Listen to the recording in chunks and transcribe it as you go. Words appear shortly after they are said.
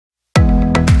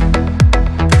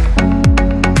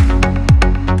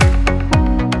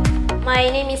My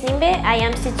name is Nimbe. I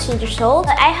am 16 years old.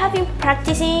 I have been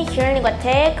practicing here in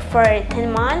Linguatec for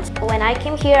 10 months. When I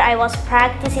came here, I was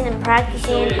practicing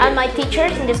and my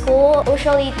teachers in the school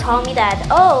usually told me that,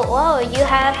 oh, wow, you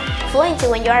have fluency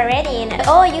when you are ready, and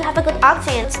oh, you have a good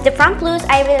accent. The Front Plus,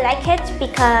 I really like it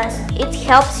because it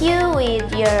helps you with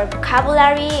your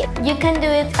vocabulary. You can do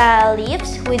it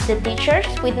lives with the teachers,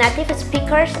 with native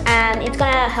speakers, and it's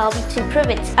gonna help you to improve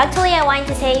it. Actually, I want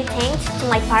to say thanks to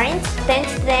my parents.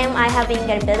 Thanks to them, I have been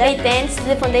getting better. Thanks to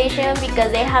the foundation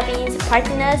because they have been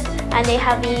supporting us and they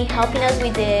have been helping us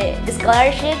with the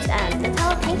scholarships, and that's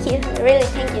all. Thank you. Really,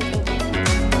 thank you.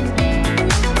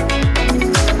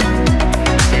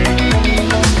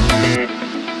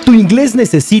 Tu inglés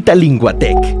necesita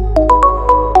Linguatec.